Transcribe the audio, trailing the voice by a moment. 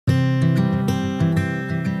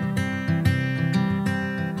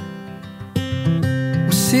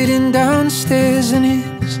sitting downstairs and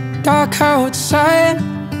it's dark outside.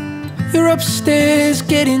 You're upstairs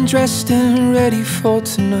getting dressed and ready for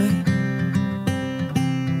tonight.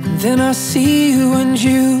 And then I see you and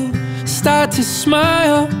you start to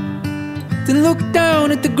smile, then look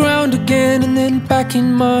down at the ground again and then back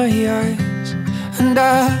in my eyes. And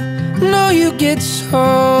I know you get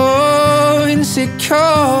so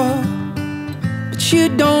insecure, but you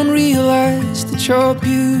don't realize that you're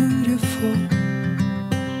beautiful.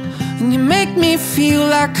 And you make me feel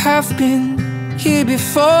like I've been here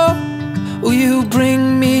before. Will you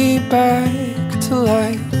bring me back to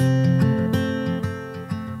life?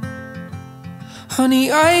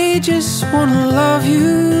 Honey, I just wanna love you.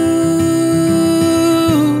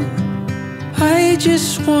 I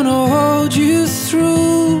just wanna hold you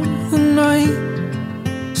through the night.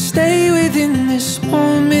 Stay within this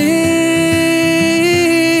moment.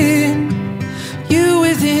 You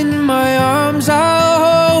within my arms, I'll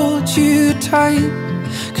hold you tight,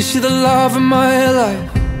 'cause you're the love of my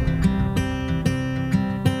life.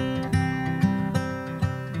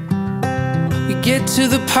 We get to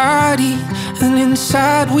the party and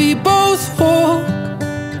inside we both walk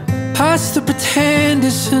past the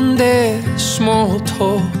pretenders and their small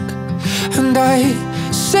talk. And I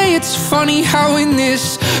say it's funny how in this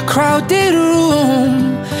crowded room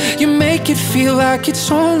you make it feel like it's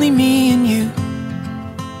only me and you.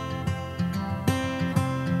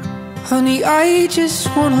 Honey, I just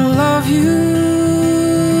wanna love you.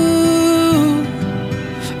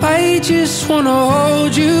 I just wanna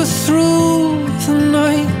hold you through the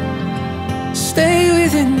night. Stay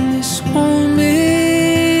within this moment.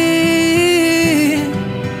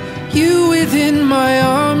 You within my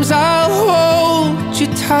arms, I'll hold you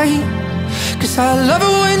tight, 'cause I love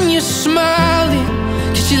it when you're smiling,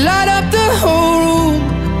 'cause you light up the whole room.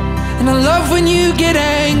 And I love when you get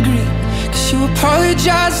angry, 'cause you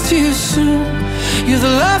apologize too soon. You're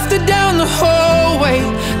the laughter down the hallway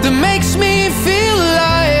that makes me feel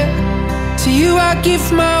alive. To you I give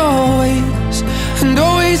my always, and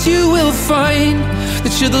always you will find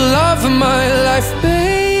that you're the love of my life. Baby,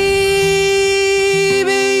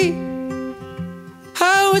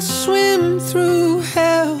 I would swim through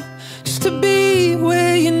hell just to be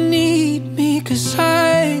where you need me, 'cause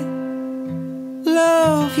I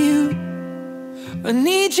love you. I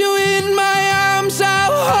need you in my arms,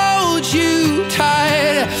 I'll hold you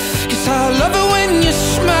tight, 'cause I love it when you're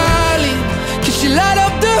smiling, 'cause you light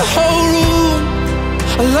up the whole room.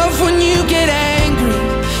 I love when you get angry,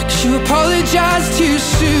 'cause you apologize too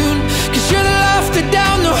soon. 'Cause you're the laughter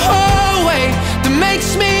down the hallway that makes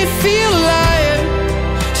me feel alive.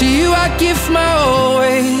 To you I give my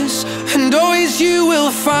always, and always you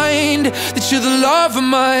will find that you're the love of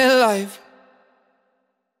my life.